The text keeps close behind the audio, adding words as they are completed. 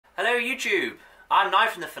Hello YouTube! I'm Nye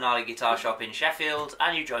from the Finale Guitar Shop in Sheffield,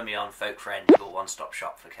 and you join me on Folk Friend, your one-stop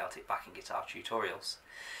shop for Celtic backing guitar tutorials.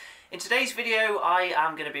 In today's video I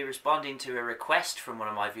am going to be responding to a request from one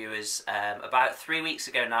of my viewers. About 3 weeks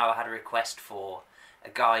ago now I had a request for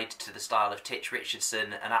a guide to the style of Tich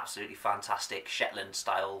Richardson, an absolutely fantastic Shetland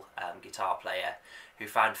style guitar player who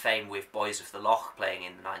found fame with Boys of The Lough playing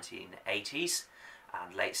in the 1980s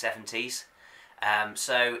and late 70s.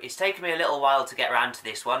 So it's taken me a little while to get around to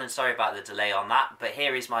this one, and sorry about the delay on that, but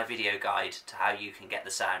here is my video guide to how you can get the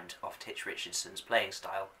sound of Tich Richardson's playing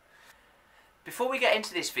style. Before we get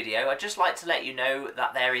into this video, I'd just like to let you know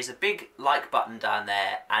that there is a big like button down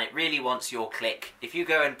there and it really wants your click. If you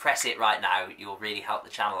go and press it right now, you'll really help the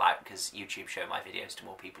channel out because YouTube show my videos to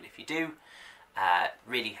more people if you do.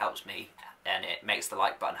 Really helps me and it makes the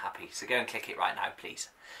like button happy, so go and click it right now please.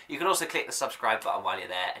 You can also click the subscribe button while you're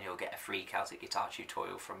there and you'll get a free Celtic guitar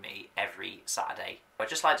tutorial from me every Saturday. I'd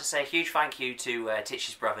just like to say a huge thank you to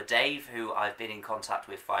Tich's brother Dave, who I've been in contact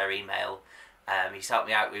with via email. He's helped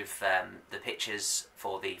me out with the pictures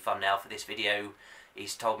for the thumbnail for this video.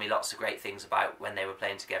 He's told me lots of great things about when they were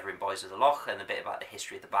playing together in Boys of the Lough and a bit about the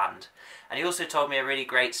history of the band. And he also told me a really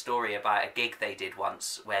great story about a gig they did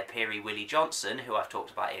once where Peary Willie Johnson, who I've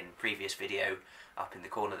talked about in a previous video up in the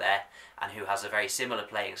corner there, and who has a very similar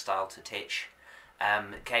playing style to Tich,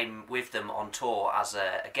 came with them on tour as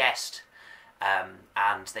a guest.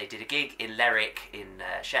 And they did a gig in Lerwick in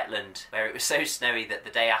Shetland where it was so snowy that the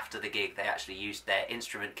day after the gig they actually used their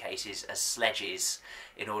instrument cases as sledges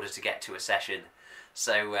in order to get to a session.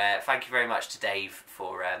 So thank you very much to Dave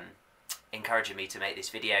for encouraging me to make this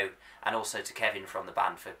video, and also to Kevin from the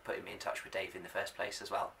band for putting me in touch with Dave in the first place as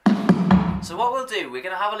well. So what we'll do, we're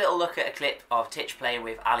going to have a little look at a clip of Tich playing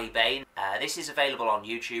with Aly Bain. This is available on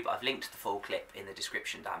YouTube. I've linked the full clip in the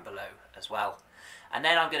description down below as well. And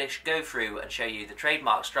then I'm going to go through and show you the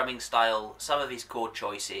trademark strumming style, some of his chord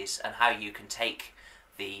choices, and how you can take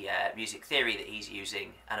the music theory that he's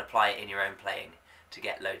using and apply it in your own playing to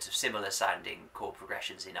get loads of similar sounding chord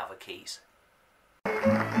progressions in other keys.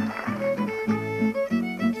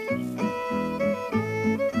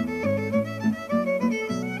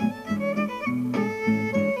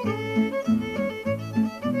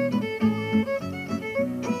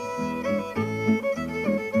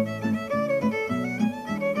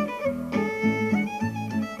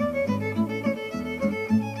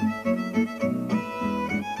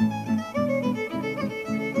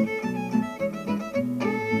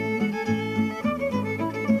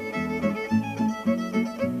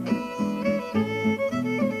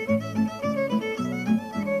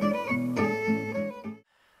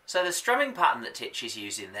 So the strumming pattern that Tich is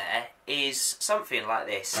using there is something like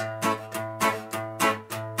this.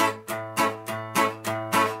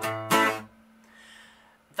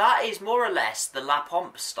 That is more or less the La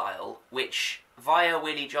Pompe style, which via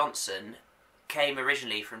Willie Johnson came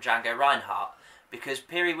originally from Django Reinhardt, because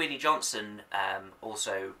Peary Willie Johnson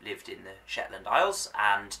also lived in the Shetland Isles,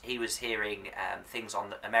 and he was hearing things on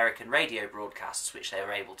the American radio broadcasts which they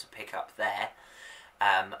were able to pick up there.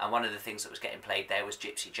 And one of the things that was getting played there was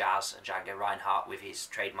gypsy jazz, and Django Reinhardt with his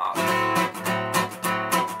trademark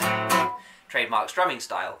strumming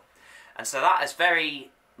style. And so that has very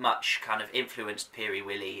much kind of influenced Peary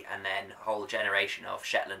Willie and then a whole generation of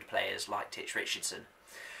Shetland players like Tich Richardson.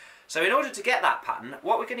 So in order to get that pattern,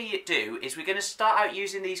 what we're going to do is we're going to start out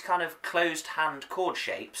using these kind of closed hand chord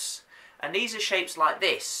shapes. And these are shapes like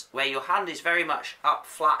this, where your hand is very much up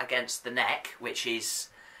flat against the neck, which is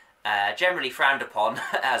generally frowned upon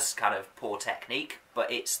as kind of poor technique,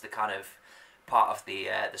 but it's the kind of part of the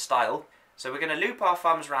style. So we're going to loop our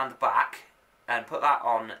thumbs around the back and put that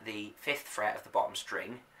on the 5th fret of the bottom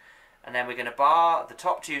string, and then we're going to bar the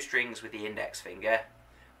top 2 strings with the index finger,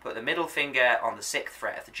 put the middle finger on the 6th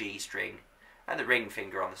fret of the G string, and the ring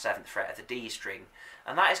finger on the 7th fret of the D string,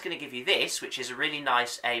 and that is going to give you this, which is a really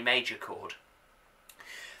nice A major chord.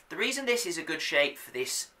 The reason this is a good shape for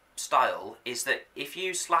this style is that if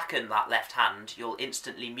you slacken that left hand, you'll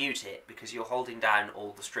instantly mute it because you're holding down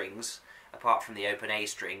all the strings apart from the open A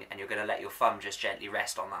string, and you're going to let your thumb just gently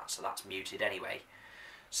rest on that, so that's muted anyway.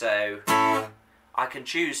 So I can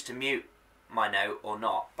choose to mute my note or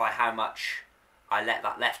not by how much I let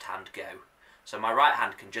that left hand go. So my right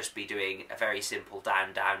hand can just be doing a very simple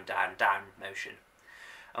down, down, down, down motion.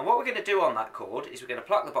 And what we're going to do on that chord is we're going to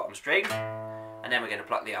pluck the bottom string, and then we're going to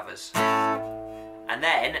pluck the others. And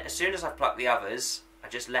then, as soon as I've plucked the others, I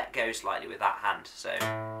just let go slightly with that hand, so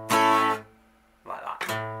like that.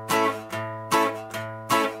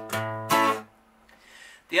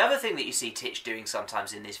 The other thing that you see Tich doing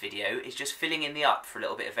sometimes in this video is just filling in the up for a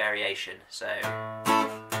little bit of variation, so.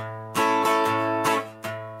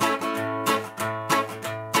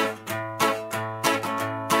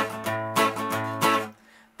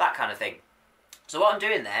 So what I'm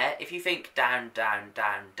doing there, if you think down, down,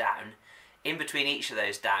 down, down, in between each of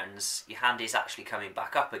those downs, your hand is actually coming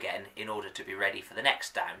back up again in order to be ready for the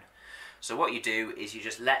next down. So what you do is you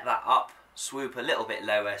just let that up, swoop a little bit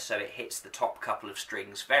lower so it hits the top couple of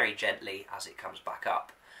strings very gently as it comes back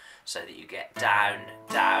up. So that you get down,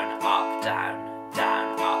 down, up, down,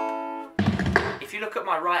 down, up. If you look at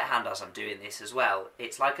my right hand as I'm doing this as well,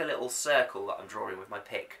 it's like a little circle that I'm drawing with my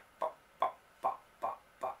pick.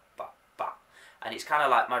 And it's kind of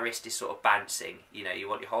like my wrist is sort of bouncing. You know, you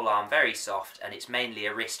want your whole arm very soft, and it's mainly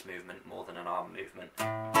a wrist movement more than an arm movement.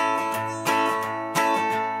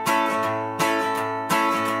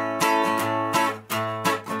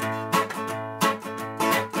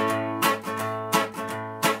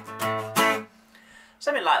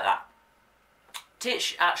 Something like that.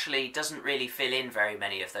 Tich actually doesn't really fill in very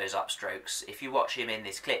many of those upstrokes. If you watch him in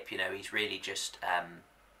this clip, you know, he's really just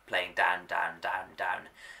playing down, down, down, down,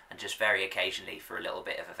 and just very occasionally for a little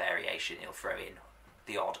bit of a variation he'll throw in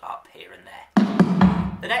the odd up here and there.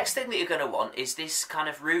 The next thing that you're going to want is this kind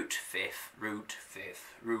of root fifth, root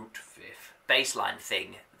fifth, root fifth bass line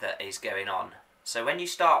thing that is going on. So when you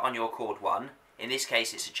start on your chord 1, in this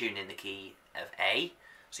case it's a tune in the key of A,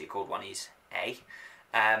 so your chord 1 is A,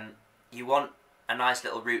 you want a nice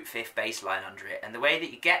little root fifth bass line under it, and the way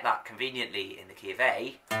that you get that conveniently in the key of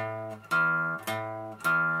A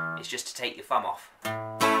is just to take your thumb off.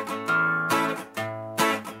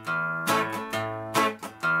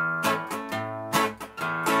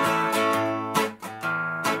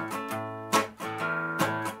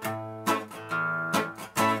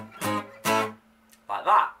 Like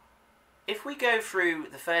that. If we go through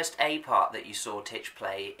the first A part that you saw Tich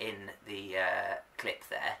play in the clip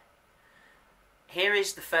there, here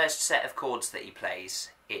is the first set of chords that he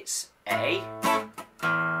plays. It's A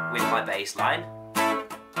with my bass line,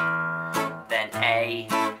 then A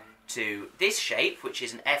to this shape, which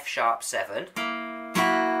is an F sharp 7,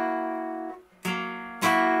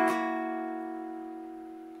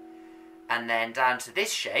 and then down to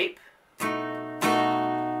this shape,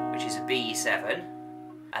 which is a B7,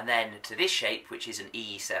 and then to this shape, which is an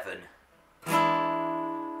E7,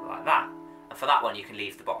 like that. And for that one you can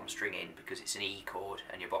leave the bottom string in because it's an E chord,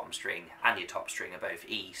 and your bottom string and your top string are both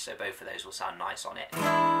E, so both of those will sound nice on it.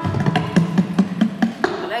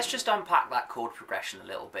 Now let's just unpack that chord progression a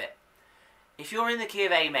little bit. If you're in the key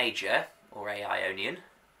of A major, or A Ionian,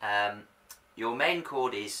 your main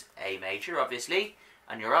chord is A major obviously,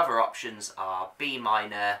 and your other options are B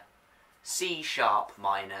minor, C sharp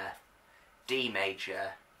minor, D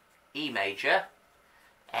major, E major,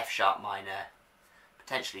 F sharp minor,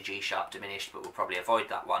 potentially G sharp diminished, but we'll probably avoid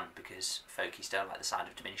that one because folkies don't like the sound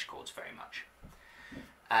of diminished chords very much.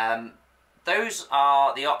 Those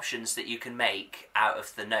are the options that you can make out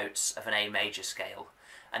of the notes of an A major scale.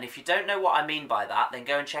 And if you don't know what I mean by that, then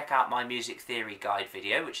go and check out my music theory guide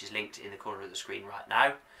video, which is linked in the corner of the screen right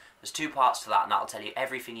now. There's 2 parts to that, and that'll tell you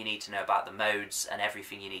everything you need to know about the modes and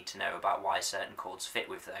everything you need to know about why certain chords fit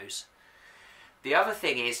with those. The other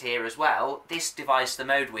thing is here as well, this device, the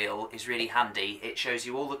mode wheel, is really handy. It shows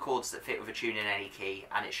you all the chords that fit with a tune in any key,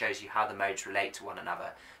 and it shows you how the modes relate to one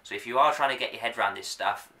another. So if you are trying to get your head around this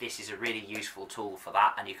stuff, this is a really useful tool for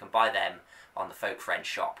that, and you can buy them on the Folk Friend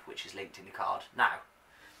shop, which is linked in the card now.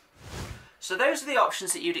 So those are the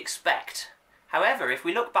options that you'd expect. However, if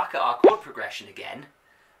we look back at our chord progression again,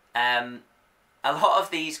 a lot of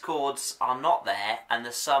these chords are not there, and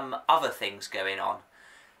there's some other things going on.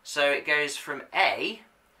 So it goes from A,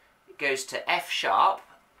 it goes to F sharp,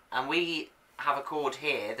 and we have a chord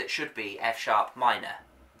here that should be F sharp minor.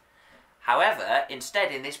 However,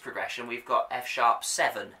 instead in this progression we've got F sharp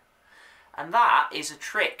 7. And that is a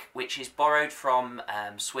trick which is borrowed from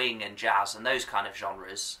swing and jazz and those kind of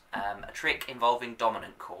genres, a trick involving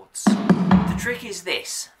dominant chords. The trick is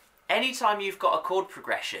this: anytime you've got a chord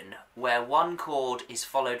progression where one chord is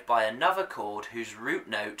followed by another chord whose root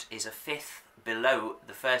note is a fifth below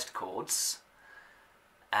the first chords,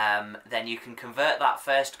 then you can convert that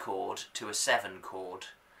first chord to a 7 chord,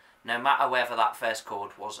 no matter whether that first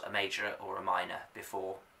chord was a major or a minor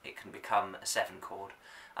before it can become a 7 chord.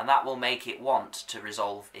 And that will make it want to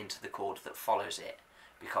resolve into the chord that follows it,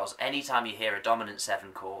 because anytime you hear a dominant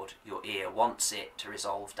 7 chord, your ear wants it to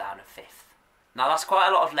resolve down a fifth. Now that's quite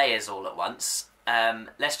a lot of layers all at once.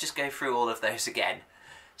 Let's just go through all of those again.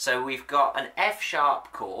 So we've got an F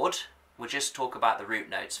sharp chord. We'll just talk about the root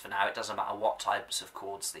notes for now, it doesn't matter what types of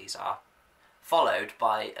chords these are. Followed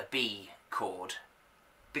by a B chord.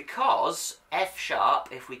 Because F sharp,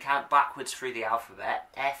 if we count backwards through the alphabet,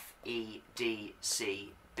 F, E, D,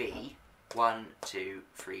 C, B, 1, 2,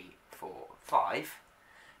 3, 4, 5,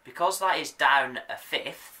 because that is down a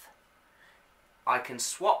fifth, I can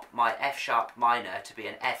swap my F sharp minor to be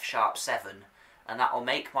an F sharp 7, and that will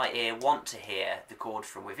make my ear want to hear the chord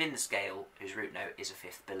from within the scale whose root note is a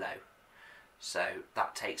fifth below. So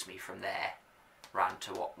that takes me from there round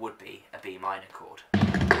to what would be a B minor chord.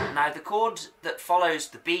 Now the chord that follows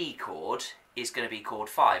the B chord is going to be chord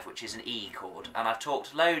 5, which is an E chord, and I've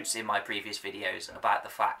talked loads in my previous videos about the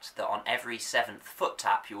fact that on every 7th foot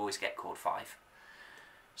tap you always get chord 5.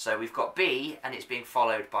 So we've got B and it's being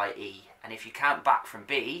followed by E, and if you count back from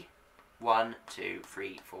B, 1, 2,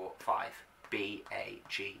 3, 4, 5, B, A,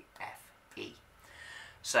 G, F, E.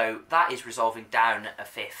 So that is resolving down a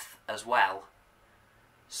fifth as well.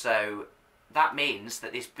 So that means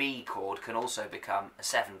that this B chord can also become a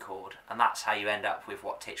 7 chord, and that's how you end up with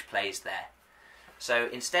what Tich plays there. So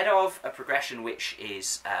instead of a progression which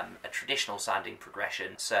is a traditional sounding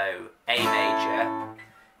progression, so A major,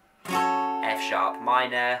 F sharp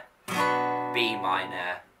minor, B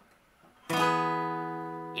minor,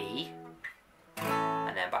 E,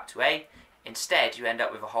 and then back to A, instead you end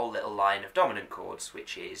up with a whole little line of dominant chords,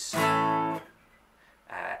 which is A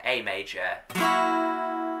major,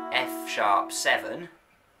 F sharp 7,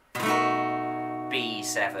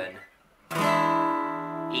 B7,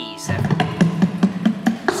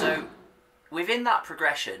 E7. So within that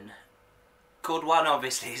progression, chord 1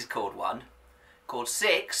 obviously is chord 1, chord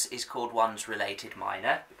 6 is chord 1's related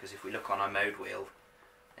minor, because if we look on our mode wheel,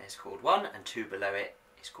 there's chord 1 and 2 below it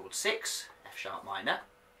is chord 6, F sharp minor.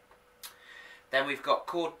 Then we've got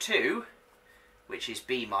chord 2, which is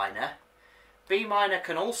B minor. B minor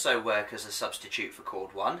can also work as a substitute for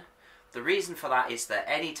chord 1. The reason for that is that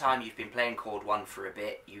any time you've been playing chord 1 for a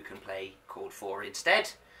bit, you can play chord 4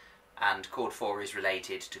 instead, and chord 4 is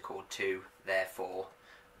related to chord 2, therefore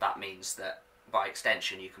that means that by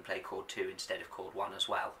extension you can play chord 2 instead of chord 1 as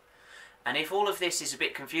well. And if all of this is a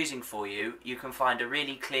bit confusing for you, you can find a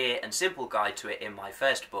really clear and simple guide to it in my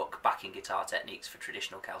first book, Backing Guitar Techniques for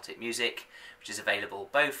Traditional Celtic Music, which is available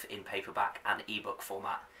both in paperback and ebook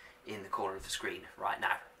format in the corner of the screen right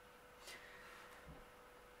now.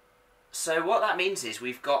 So what that means is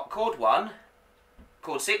we've got chord 1,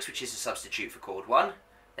 chord 6 which is a substitute for chord 1,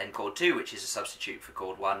 then chord 2 which is a substitute for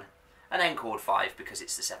chord 1, and then chord 5 because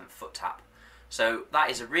it's the 7th foot tap. So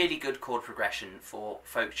that is a really good chord progression for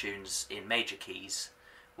folk tunes in major keys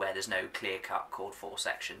where there's no clear-cut chord 4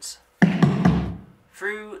 sections.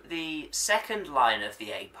 Through the second line of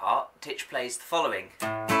the A part, Tich plays the following.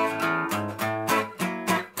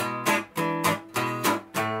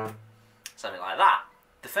 Something like that.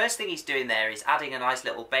 The first thing he's doing there is adding a nice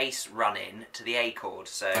little bass run in to the A chord,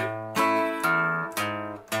 so...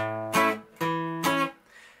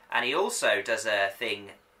 And he also does a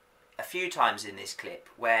thing a few times in this clip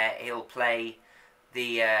where he'll play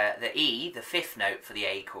the E, the 5th note for the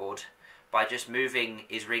A chord, by just moving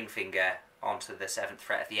his ring finger onto the 7th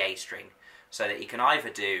fret of the A string, so that he can either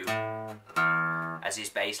do as his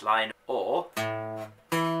bass line or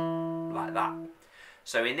like that.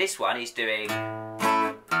 So in this one he's doing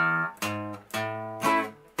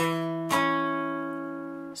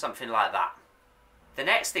something like that. The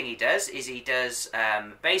next thing he does is he does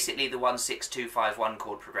basically the 1-6-2-5-1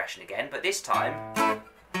 chord progression again, but this time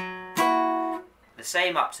the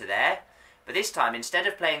same up to there, but this time instead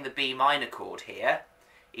of playing the B minor chord here,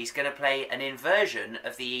 he's going to play an inversion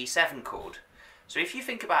of the E7 chord. So if you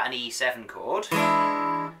think about an E7 chord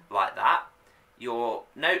like that, your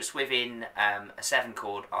notes within a 7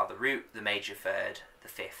 chord are the root, the major 3rd, the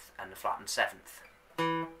 5th and the flattened 7th.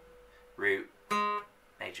 Root,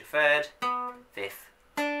 major 3rd, 5th,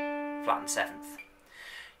 flattened 7th.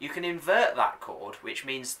 You can invert that chord, which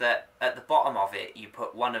means that at the bottom of it you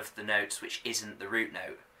put one of the notes which isn't the root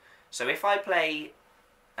note. So if I play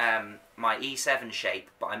my E7 shape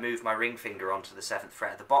but I move my ring finger onto the 7th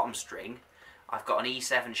fret of the bottom string, I've got an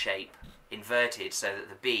E7 shape inverted so that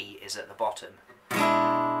the B is at the bottom.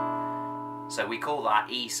 So we call that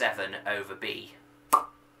E7 over B,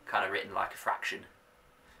 kind of written like a fraction.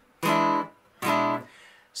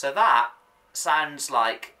 So that sounds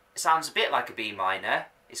a bit like a B minor.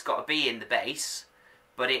 It's got a B in the bass,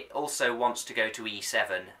 but it also wants to go to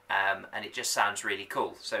E7, and it just sounds really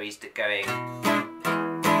cool. So he's going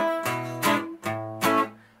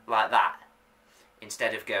like that,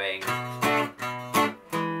 instead of going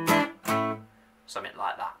something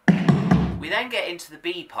like that. We then get into the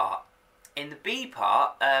B part. In the B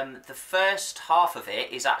part, the first half of it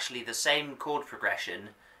is actually the same chord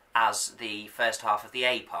progression as the first half of the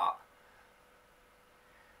A part.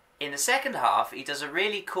 In the second half, he does a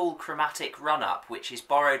really cool chromatic run-up, which is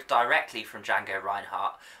borrowed directly from Django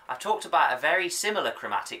Reinhardt. I've talked about a very similar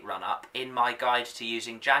chromatic run-up in my guide to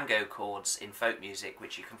using Django chords in folk music,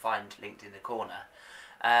 which you can find linked in the corner.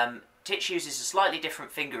 Tich uses a slightly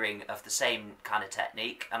different fingering of the same kind of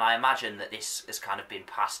technique, and I imagine that this has kind of been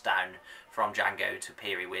passed down from Django to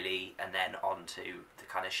Peary Willie and then on to the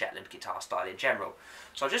kind of Shetland guitar style in general.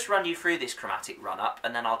 So I'll just run you through this chromatic run-up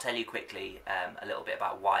and then I'll tell you quickly a little bit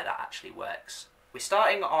about why that actually works. We're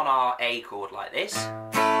starting on our A chord like this,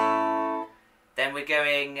 then we're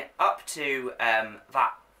going up to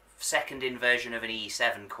that second inversion of an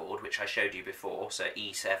E7 chord, which I showed you before, so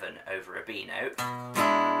E7 over a B note.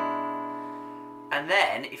 And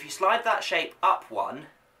then, if you slide that shape up one,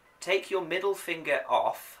 take your middle finger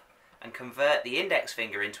off and convert the index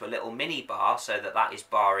finger into a little mini bar so that that is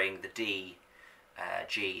barring the D,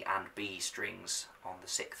 G and B strings on the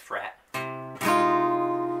 6th fret.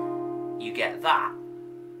 You get that,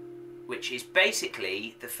 which is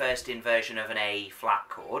basically the first inversion of an A flat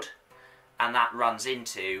chord, and that runs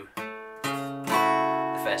into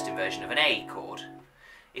the first inversion of an A chord.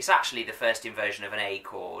 It's actually the first inversion of an A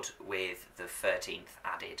chord with the 13th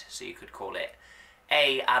added, so you could call it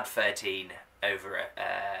A add 13 over a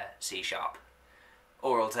C sharp.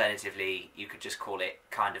 Or alternatively, you could just call it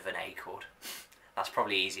kind of an A chord. That's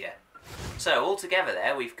probably easier. So all together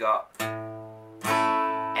there we've got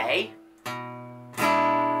A,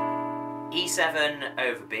 E7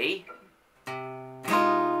 over B,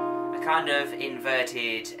 a kind of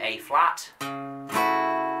inverted A flat,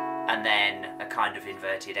 and then a kind of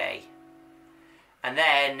inverted A. And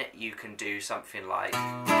then you can do something like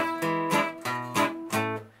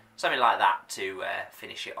that to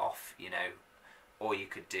finish it off, you know, or you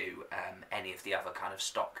could do any of the other kind of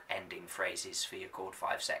stock ending phrases for your chord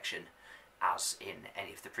 5 section, as in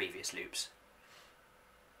any of the previous loops.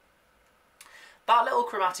 That little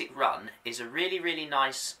chromatic run is a really, really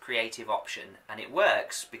nice creative option, and it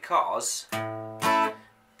works because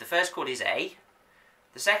the first chord is A,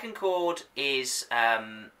 the second chord is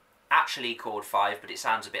actually chord 5, but it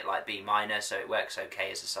sounds a bit like B minor, so it works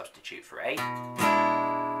okay as a substitute for A.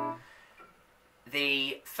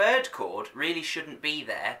 The third chord really shouldn't be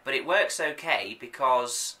there, but it works okay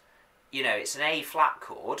because, you know, it's an A flat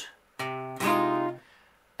chord.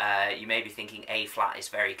 You may be thinking A flat is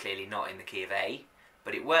very clearly not in the key of A,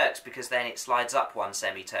 but it works because then it slides up one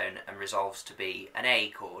semitone and resolves to be an A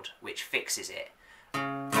chord, which fixes it.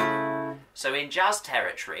 So in jazz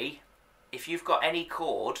territory, if you've got any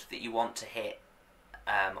chord that you want to hit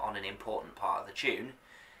on an important part of the tune,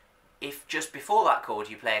 if just before that chord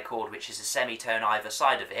you play a chord which is a semitone either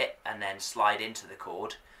side of it and then slide into the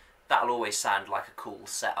chord, that'll always sound like a cool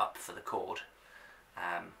setup for the chord.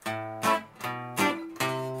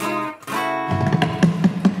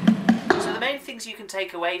 So the main things you can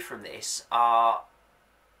take away from this are,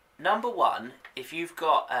 number one, if you've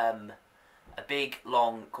got a big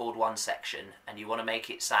long chord 1 section and you want to make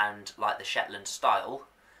it sound like the Shetland style,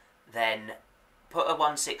 then put a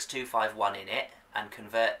 1-6-2-5-1 in it and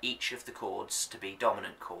convert each of the chords to be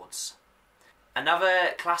dominant chords.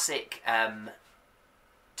 Another classic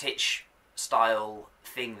Tich style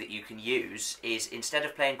thing that you can use is, instead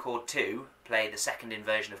of playing chord 2, play the second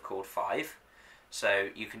inversion of chord 5. So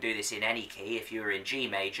you can do this in any key. If you were in G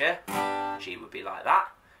major, G would be like that.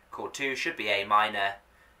 Chord 2 should be A minor.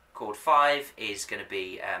 Chord 5 is going to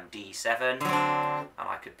be D7, and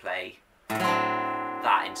I could play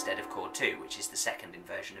that instead of chord 2, which is the second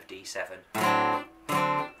inversion of D7.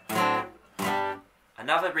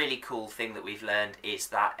 Another really cool thing that we've learned is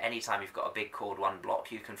that anytime you've got a big chord 1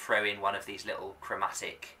 block, you can throw in one of these little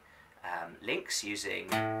chromatic links using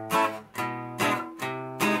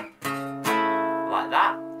like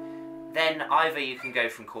that. Then either you can go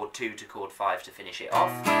from chord 2 to chord 5 to finish it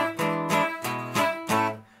off,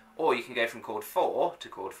 or you can go from chord 4 to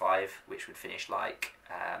chord 5, which would finish like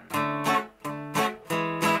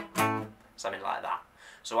something like that.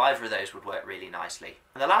 So either of those would work really nicely.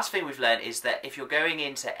 And the last thing we've learned is that if you're going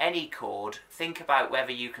into any chord, think about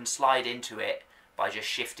whether you can slide into it by just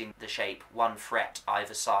shifting the shape 1 fret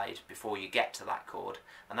either side before you get to that chord,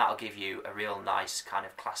 and that'll give you a real nice kind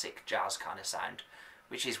of classic jazz kind of sound,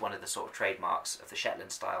 which is one of the sort of trademarks of the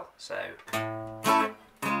Shetland style. So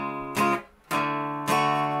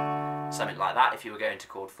something like that if you were going to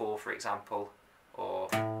chord 4, for example, or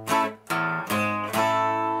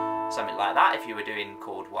something like that if you were doing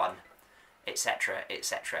chord 1, etc,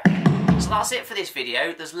 etc. So that's it for this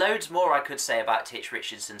video. There's loads more I could say about Tich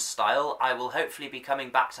Richardson's style. I will hopefully be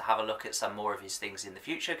coming back to have a look at some more of his things in the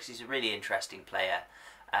future, because he's a really interesting player.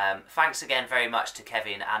 Thanks again very much to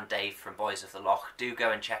Kevin and Dave from Boys of the Lough. Do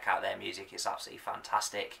go and check out their music, it's absolutely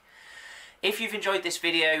fantastic. If you've enjoyed this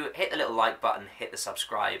video, hit the little like button, hit the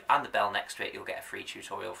subscribe and the bell next to it. You'll get a free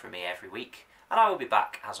tutorial from me every week. And I will be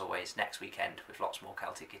back, as always, next weekend with lots more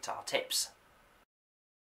Celtic guitar tips.